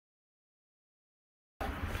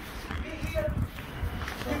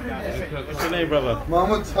What's your name, brother?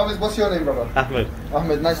 Mahmoud. What's your name, brother? Ahmed.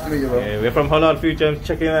 Ahmed, nice to meet you, bro. Yeah, we're from Halal Food Gems,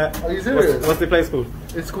 checking out. Are you serious? What's the place called?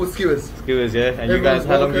 It's called Skewers. Skewers, yeah. And you guys,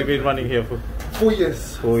 how long have you been running here for? 4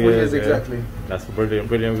 years. 4 years, exactly. Yeah. That's brilliant,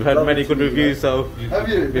 brilliant. We've heard many good reviews, so have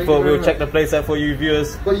you? Before we'll check the place out for you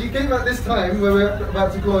viewers. But you came at this time where we're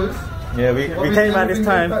about to close. Yeah, we came at this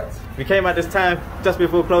time. We came at this time just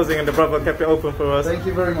before closing, and the brother kept it open for us. Thank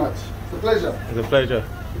you very much. It's a pleasure. It's a pleasure.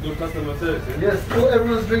 Good customer service. Yes, put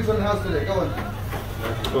everyone's drinks on the house today. Go on.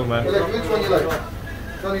 Cool, man. Well, which one you like?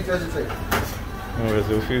 Don't need to hesitate. Where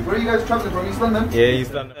are you guys travelling from? East London? Yeah,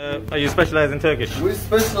 East London. Are you specialised in Turkish? We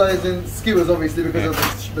specialise in skewers, obviously, because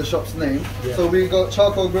of the shop's name. Yeah. So we got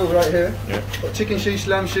charcoal grill right here. Yeah. Got chicken shish,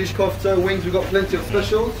 lamb shish, kofta, wings. We got plenty of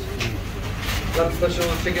specials. Lamb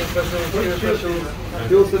specials, chicken specials, skewer specials.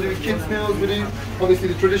 We also do kids meals. We do obviously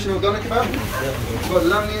the traditional doner kebab. We've got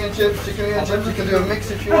lamb and chips, chicken and chips. You can do a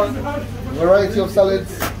mix if you want. Variety of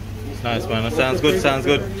salads. Nice, man. That sounds good. Sounds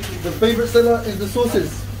good. The favourite seller is the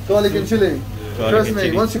sauces, garlic and chili. Trust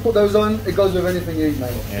me, once you put those on, it goes with anything you eat,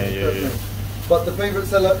 mate. Yeah. But the favourite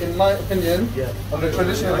seller, in my opinion, of the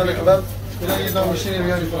traditional doner kebab, you don't use no machinery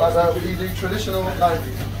or anything like that. We do traditional knife.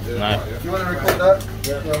 Nice. If you want to record that,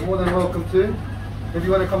 you're more than welcome to. If you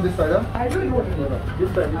want to come this side, huh? I really want to do that.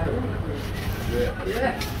 This side.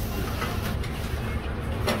 Yeah.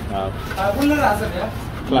 Wow.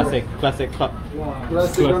 Classic cut.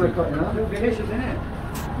 Classic doner cut, you know?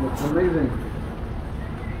 It's amazing.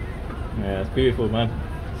 Yeah, it's beautiful, man.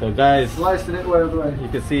 So guys, slicing it well away. You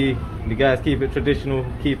can see the guys keep it traditional,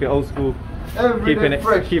 keep it old school, keeping it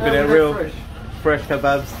real, fresh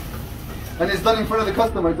kebabs. And it's done in front of the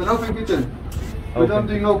customer. It's an open kitchen. We don't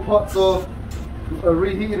do no pots or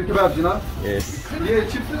reheated kebabs, you know? Yes. Yeah,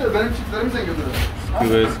 chips in it, man.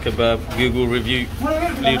 Skewers, kebab, Google review.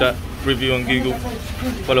 Leave that review on Google.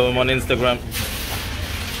 Follow them on Instagram.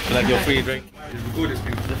 Like your free drink.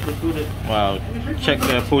 Wow, check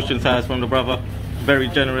the portion size from the brother. Very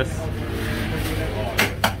generous.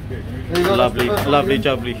 Lovely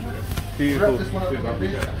jubbly. Beautiful.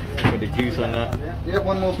 With the juice on that. Yeah,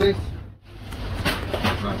 one more please.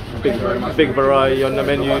 Big variety on the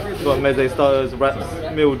menu. Got meze starters, wraps,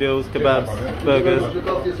 meal deals, kebabs, burgers,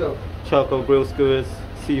 charcoal grill skewers,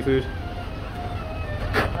 seafood.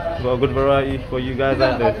 Got a good variety for you guys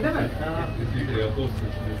out there.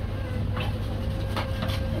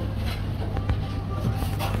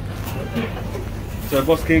 So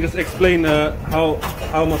boss, can you just explain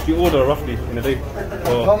how much you order roughly in a day?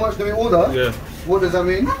 Or how much do we order? Yeah. What does that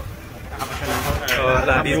mean?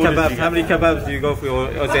 Like these kebabs, how many kebabs do you go through, or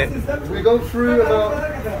is it? We go through about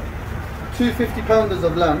 250 pounders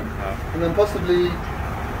of lamb, and then possibly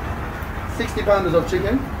 60 pounders of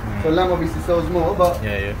chicken. So lamb obviously sells more, but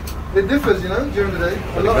it differs, you know, during the day.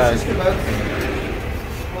 A lot of shish kebabs.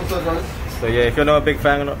 Also nice. So yeah, if you're not a big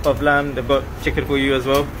fan of lamb, they've got chicken for you as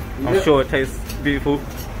well. I'm sure it tastes beautiful,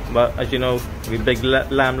 but as you know, we're big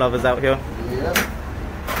lamb lovers out here. Yeah.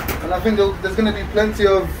 And I think there's going to be plenty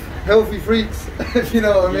of healthy freaks, if you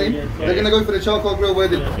know what I mean. They're going to go for the charcoal grill where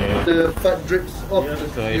the fat drips off.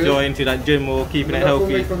 So if you're into that gym or keeping it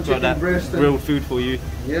healthy, got that grilled food for you.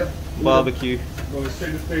 Barbecue.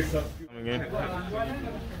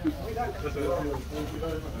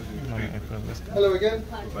 Hello again.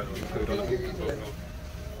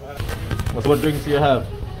 What drinks do you have?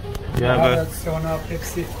 You have Soda,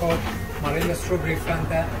 Pepsi, Coke, Marilla, Strawberry,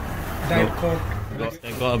 Fanta, Diet Coke.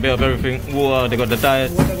 They got a bit of everything. Water, they got the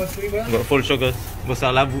diet. They got full sugar. What's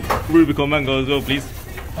that? Have Rubicon mango as well, please.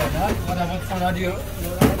 What about soda? Do you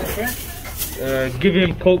order friend? Give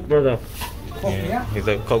him Coke, brother. Coke, yeah? He's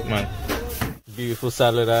a Coke man. Beautiful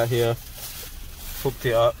salad out here. Hooked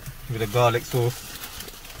it up with a garlic sauce.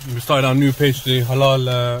 We started our new page today,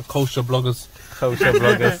 Halal Kosher Bloggers. Kosher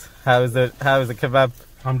Bloggers. How is the kebab?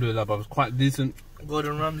 Alhamdulillah, but it was quite decent.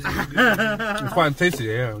 Gordon Ramsay. It was quite tasty,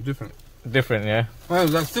 yeah, different. Different, yeah? Well, it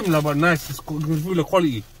was like similar but nice. It's good. You can feel the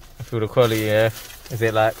quality. Feel the quality, yeah. Is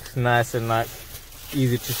it like nice and like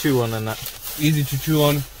easy to chew on and that? Easy to chew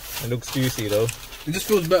on. It looks juicy though. It just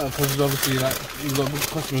feels better because it's obviously like you've got good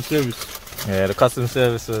customer service. Yeah, the customer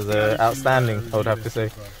service was outstanding, I would have to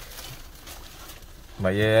say.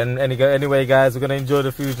 But yeah, anyway guys, we're gonna enjoy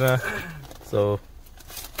the food now. So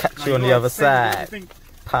catch you on the other side.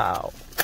 Pow.